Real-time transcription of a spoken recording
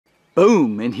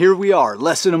Boom, and here we are,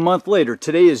 less than a month later.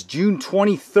 Today is June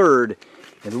 23rd,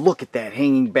 and look at that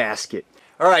hanging basket.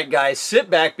 All right, guys, sit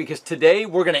back because today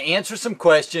we're going to answer some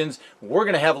questions. We're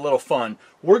going to have a little fun.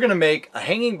 We're going to make a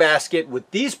hanging basket with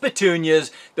these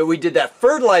petunias that we did that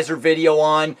fertilizer video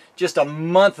on just a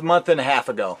month and a half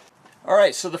ago. All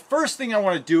right, so the first thing I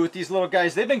want to do with these little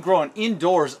guys, they've been growing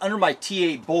indoors under my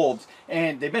T8 bulbs,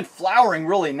 and they've been flowering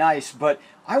really nice, but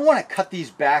I want to cut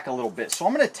these back a little bit. So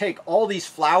I'm going to take all these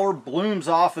flower blooms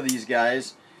off of these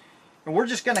guys, and we're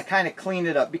just going to kind of clean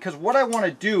it up, because what I want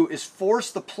to do is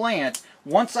force the plant,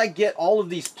 once I get all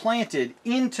of these planted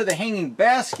into the hanging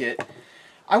basket,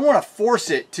 I want to force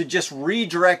it to just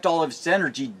redirect all of its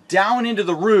energy down into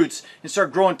the roots and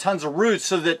start growing tons of roots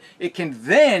so that it can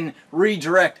then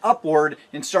redirect upward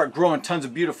and start growing tons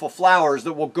of beautiful flowers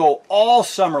that will go all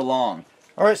summer long.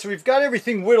 All right, so we've got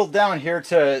everything whittled down here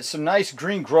to some nice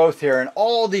green growth here, and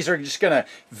all these are just going to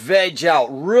veg out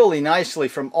really nicely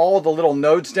from all the little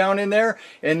nodes down in there,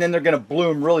 and then they're going to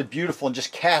bloom really beautiful and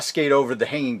just cascade over the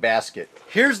hanging basket.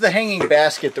 Here's the hanging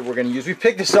basket that we're going to use. We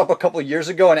picked this up a couple of years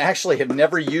ago and actually have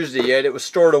never used it yet. It was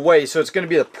stored away, so it's going to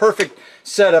be the perfect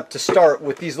setup to start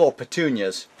with these little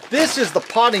petunias. This is the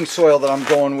potting soil that I'm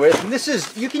going with, and this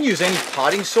is, you can use any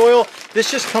potting soil.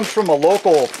 This just comes from a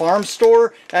local farm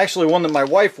store, actually one that my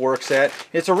wife works at.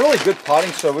 It's a really good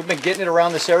potting soil. We've been getting it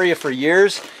around this area for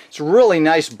years. It's a really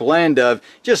nice blend of,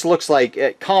 just looks like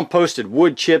composted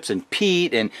wood chips and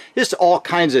peat and just all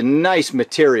kinds of nice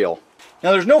material.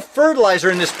 Now there's no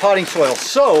fertilizer in this potting soil,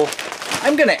 so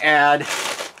I'm going to add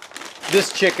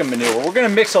this chicken manure. We're going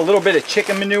to mix a little bit of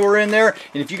chicken manure in there,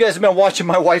 and if you guys have been watching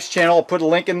my wife's channel, I'll put a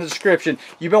link in the description.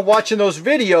 You've been watching those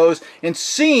videos and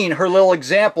seen her little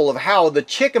example of how the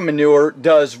chicken manure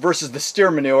does versus the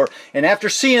steer manure, and after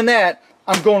seeing that,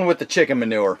 I'm going with the chicken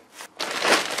manure.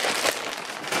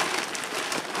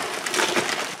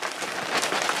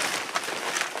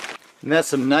 And that's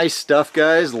some nice stuff,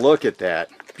 guys. Look at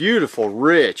that. Beautiful,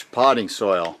 rich potting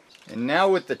soil. And now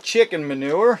with the chicken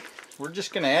manure, we're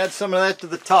just going to add some of that to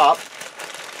the top.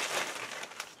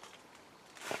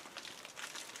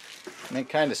 And then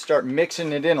kind of start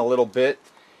mixing it in a little bit.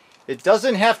 It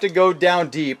doesn't have to go down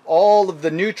deep. All of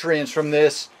the nutrients from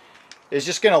this is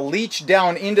just going to leach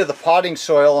down into the potting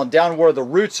soil and down where the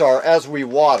roots are as we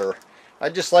water. I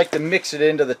just like to mix it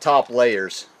into the top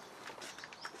layers.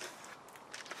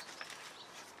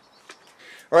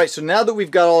 Alright, so now that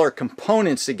we've got all our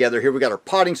components together here, we got our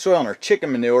potting soil and our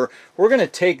chicken manure, we're going to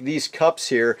take these cups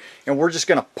here and we're just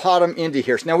going to pot them into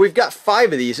here. So now we've got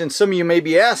 5 of these, and some of you may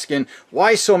be asking,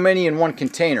 why so many in one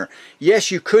container?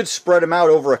 Yes, you could spread them out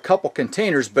over a couple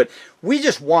containers, but we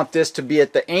just want this to be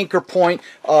at the anchor point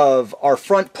of our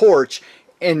front porch.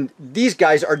 And these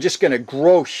guys are just going to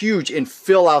grow huge and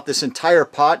fill out this entire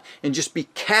pot and just be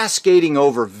cascading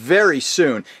over very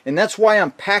soon. And that's why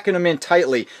I'm packing them in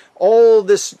tightly. All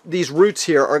these roots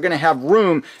here are going to have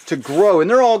room to grow, and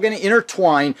they're all going to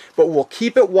intertwine, but we'll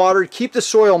keep it watered, keep the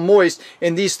soil moist,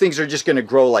 and these things are just going to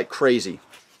grow like crazy.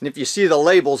 And if you see the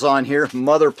labels on here,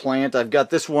 mother plant, I've got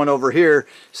this one over here,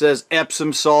 says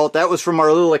Epsom salt. That was from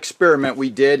our little experiment we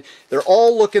did. They're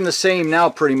all looking the same now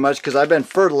pretty much because I've been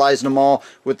fertilizing them all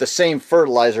with the same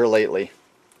fertilizer lately.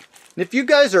 And if you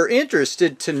guys are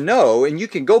interested to know, and you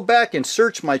can go back and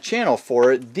search my channel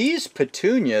for it, these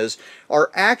petunias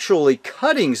are actually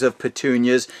cuttings of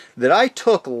petunias that I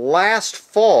took last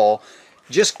fall.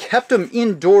 Just kept them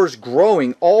indoors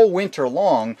growing all winter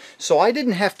long, so I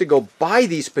didn't have to go buy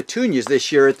these petunias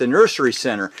this year at the nursery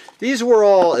center. These were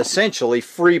all essentially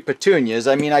free petunias.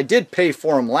 I mean, I did pay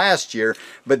for them last year,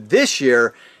 but this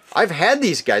year I've had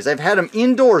these guys. I've had them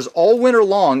indoors all winter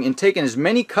long and taken as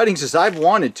many cuttings as I've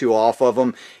wanted to off of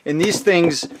them, and these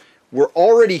things were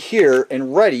already here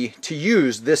and ready to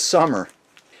use this summer.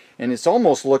 And it's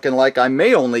almost looking like I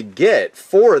may only get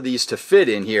 4 of these to fit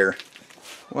in here.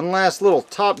 One last little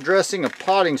top dressing of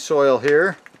potting soil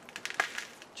here,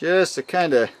 just to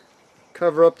kind of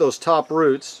cover up those top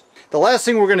roots. The last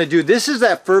thing we're going to do, this is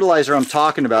that fertilizer I'm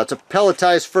talking about. It's a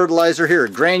pelletized fertilizer here, a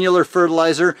granular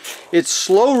fertilizer. It's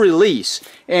slow release,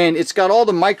 and it's got all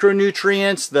the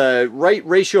micronutrients, the right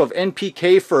ratio of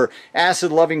NPK for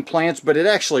acid-loving plants, but it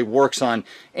actually works on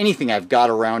anything I've got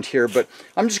around here. But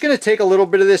I'm just going to take a little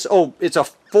bit of this. Oh, it's a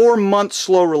 4-month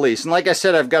slow release, and like I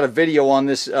said, I've got a video on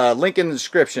this, link in the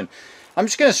description. I'm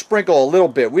just going to sprinkle a little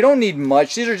bit. We don't need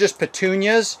much. These are just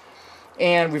petunias.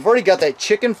 And we've already got that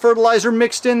chicken fertilizer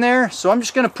mixed in there, so I'm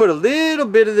just going to put a little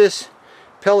bit of this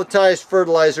pelletized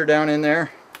fertilizer down in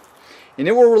there, and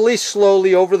it will release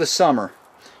slowly over the summer.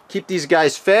 Keep these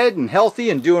guys fed and healthy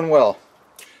and doing well.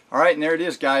 All right, and there it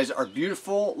is, guys, our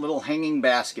beautiful little hanging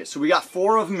basket. So we got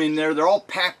 4 of them in there. They're all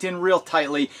packed in real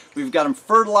tightly. We've got them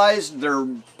fertilized. They're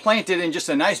planted in just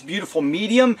a nice, beautiful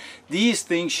medium. These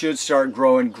things should start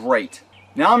growing great.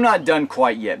 Now, I'm not done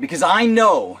quite yet because I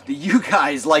know that you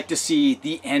guys like to see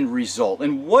the end result.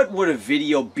 And what would a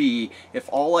video be if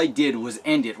all I did was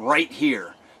end it right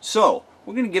here? So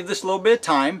we're going to give this a little bit of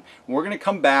time. We're going to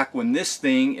come back when this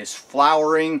thing is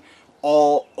flowering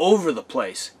all over the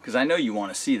place, because I know you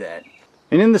want to see that.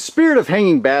 And in the spirit of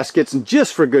hanging baskets, and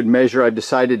just for good measure, I've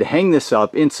decided to hang this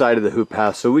up inside of the hoop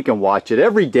house so we can watch it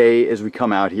every day as we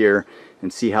come out here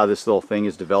and see how this little thing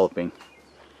is developing.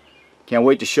 Can't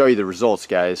wait to show you the results,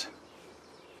 guys.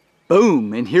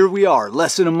 Boom, and here we are,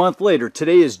 less than a month later.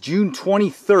 Today is June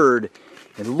 23rd,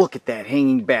 and look at that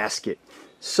hanging basket.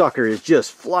 Sucker is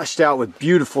just flushed out with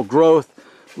beautiful growth,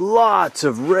 lots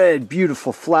of red,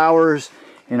 beautiful flowers,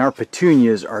 and our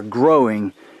petunias are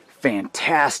growing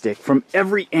fantastic from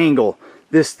every angle.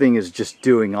 This thing is just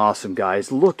doing awesome,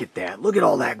 guys. Look at that. Look at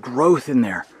all that growth in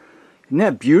there. Isn't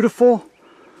that beautiful?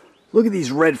 Look at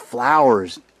these red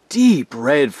flowers, deep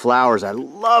red flowers. I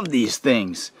love these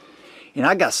things. And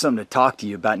I got something to talk to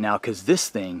you about now because this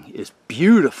thing is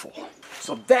beautiful.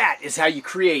 So that is how you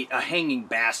create a hanging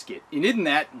basket. And isn't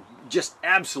that just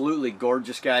absolutely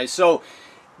gorgeous, guys? So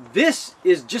this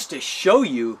is just to show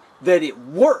you that it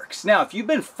works. Now, if you've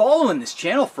been following this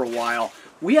channel for a while,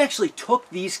 we actually took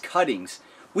these cuttings.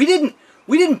 We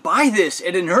didn't buy this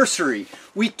at a nursery.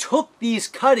 We took these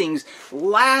cuttings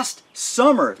last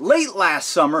summer, late last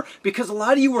summer, because a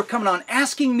lot of you were coming on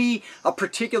asking me a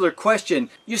particular question.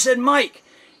 You said, Mike,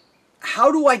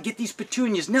 how do I get these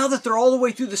petunias now that they're all the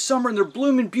way through the summer and they're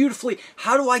blooming beautifully?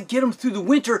 How do I get them through the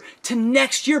winter to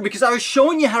next year? Because I was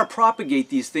showing you how to propagate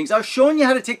these things. I was showing you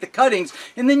how to take the cuttings,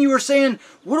 and then you were saying,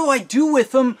 what do I do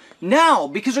with them now?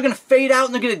 Because they're going to fade out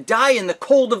and they're going to die in the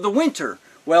cold of the winter.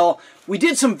 Well, we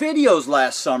did some videos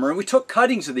last summer and we took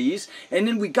cuttings of these and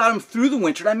then we got them through the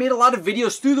winter. And I made a lot of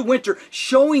videos through the winter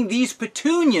showing these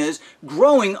petunias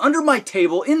growing under my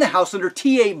table in the house under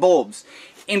T8 bulbs.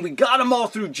 And we got them all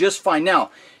through just fine.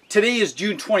 Now, today is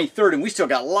June 23rd and we still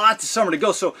got lots of summer to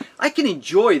go, so I can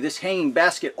enjoy this hanging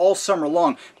basket all summer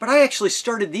long. But I actually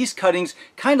started these cuttings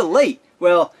kind of late.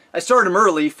 Well, I started them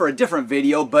early for a different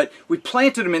video, but we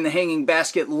planted them in the hanging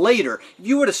basket later. If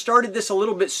you would have started this a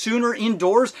little bit sooner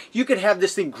indoors, you could have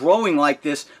this thing growing like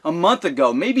this a month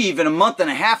ago, maybe even a month and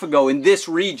a half ago in this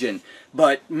region.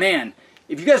 But man,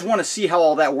 if you guys want to see how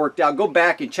all that worked out, go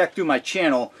back and check through my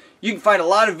channel. You can find a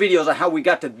lot of videos on how we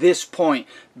got to this point,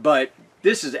 but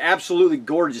this is absolutely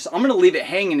gorgeous. I'm going to leave it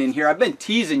hanging in here. I've been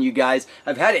teasing you guys.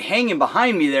 I've had it hanging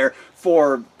behind me there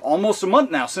for almost a month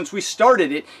now since we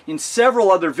started it in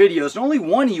several other videos. And only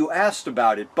one of you asked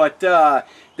about it. But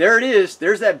there it is.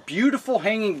 There's that beautiful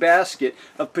hanging basket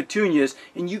of petunias.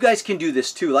 And you guys can do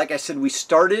this too. Like I said, we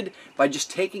started by just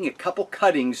taking a couple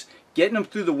cuttings, getting them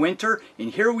through the winter.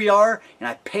 And here we are. And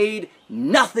I paid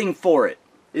nothing for it.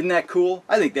 Isn't that cool?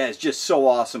 I think that is just so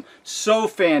awesome. So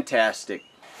fantastic.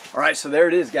 Alright, so there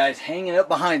it is, guys, hanging up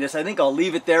behind us. I think I'll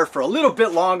leave it there for a little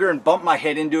bit longer and bump my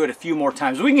head into it a few more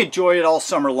times. We can enjoy it all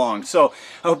summer long. So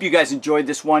I hope you guys enjoyed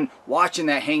this one, watching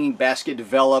that hanging basket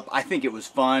develop. I think it was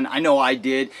fun. I know I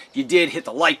did. If you did, hit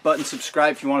the like button,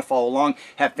 subscribe if you want to follow along.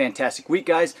 Have a fantastic week,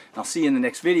 guys. I'll see you in the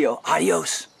next video.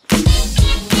 Adios.